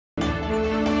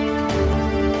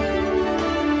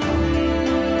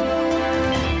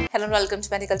Hello and welcome to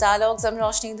Medical Dialogues. I'm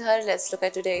Roshni Dhar. Let's look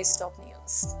at today's top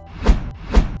news.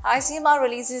 ICMR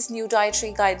releases new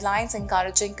dietary guidelines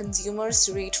encouraging consumers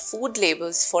to read food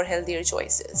labels for healthier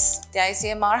choices. The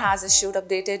ICMR has issued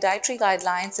updated dietary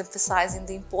guidelines emphasizing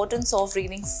the importance of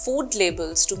reading food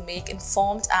labels to make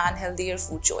informed and healthier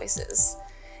food choices.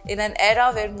 In an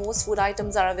era where most food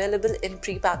items are available in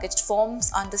pre-packaged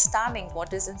forms, understanding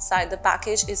what is inside the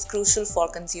package is crucial for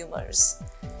consumers.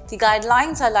 The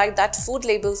guidelines highlight that food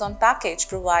labels on package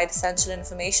provide essential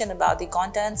information about the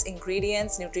contents,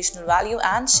 ingredients, nutritional value,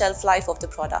 and shelf life of the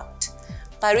product.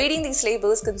 By reading these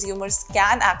labels, consumers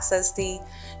can access the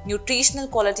nutritional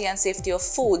quality and safety of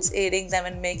foods, aiding them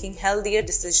in making healthier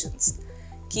decisions.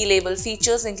 Key label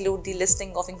features include the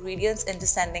listing of ingredients in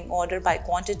descending order by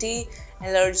quantity,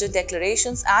 allergen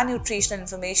declarations, and nutritional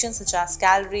information such as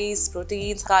calories,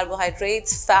 proteins,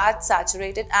 carbohydrates, fat,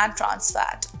 saturated, and trans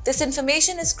fat. This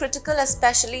information is critical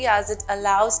especially as it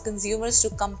allows consumers to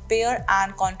compare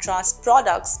and contrast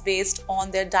products based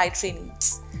on their dietary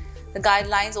needs. The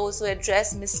guidelines also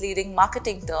address misleading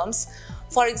marketing terms.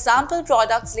 For example,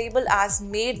 products labeled as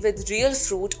made with real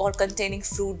fruit or containing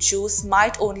fruit juice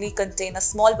might only contain a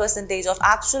small percentage of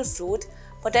actual fruit,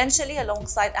 potentially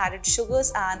alongside added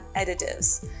sugars and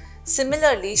additives.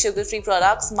 Similarly, sugar-free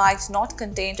products might not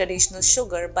contain traditional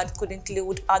sugar but could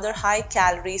include other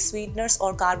high-calorie sweeteners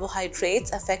or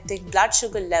carbohydrates affecting blood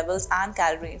sugar levels and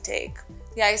calorie intake.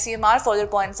 The ICMR further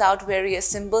points out various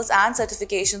symbols and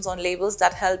certifications on labels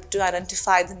that help to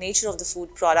identify the nature of the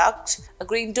food product. A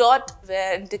green dot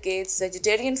where indicates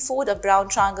vegetarian food, a brown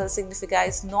triangle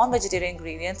signifies non-vegetarian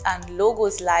ingredients, and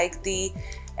logos like the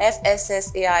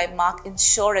FSSAI mark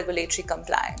ensure regulatory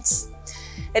compliance.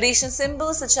 Additional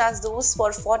symbols such as those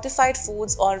for fortified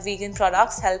foods or vegan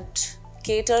products help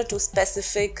cater to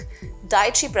specific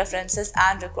dietary preferences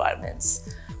and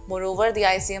requirements. Moreover, the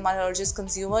ICMR urges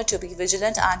consumers to be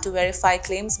vigilant and to verify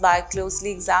claims by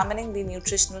closely examining the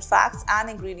nutritional facts and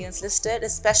ingredients listed,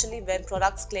 especially when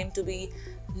products claim to be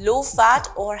low-fat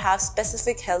or have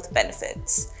specific health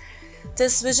benefits.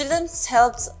 This vigilance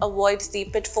helps avoid the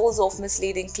pitfalls of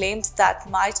misleading claims that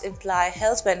might imply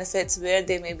health benefits where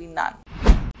there may be none.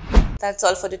 That's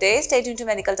all for today. Stay tuned to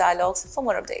Medical Dialogues for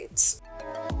more updates.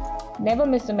 Never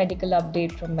miss a medical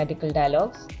update from Medical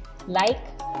Dialogues. Like,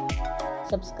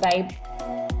 subscribe,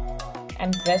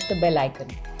 and press the bell icon.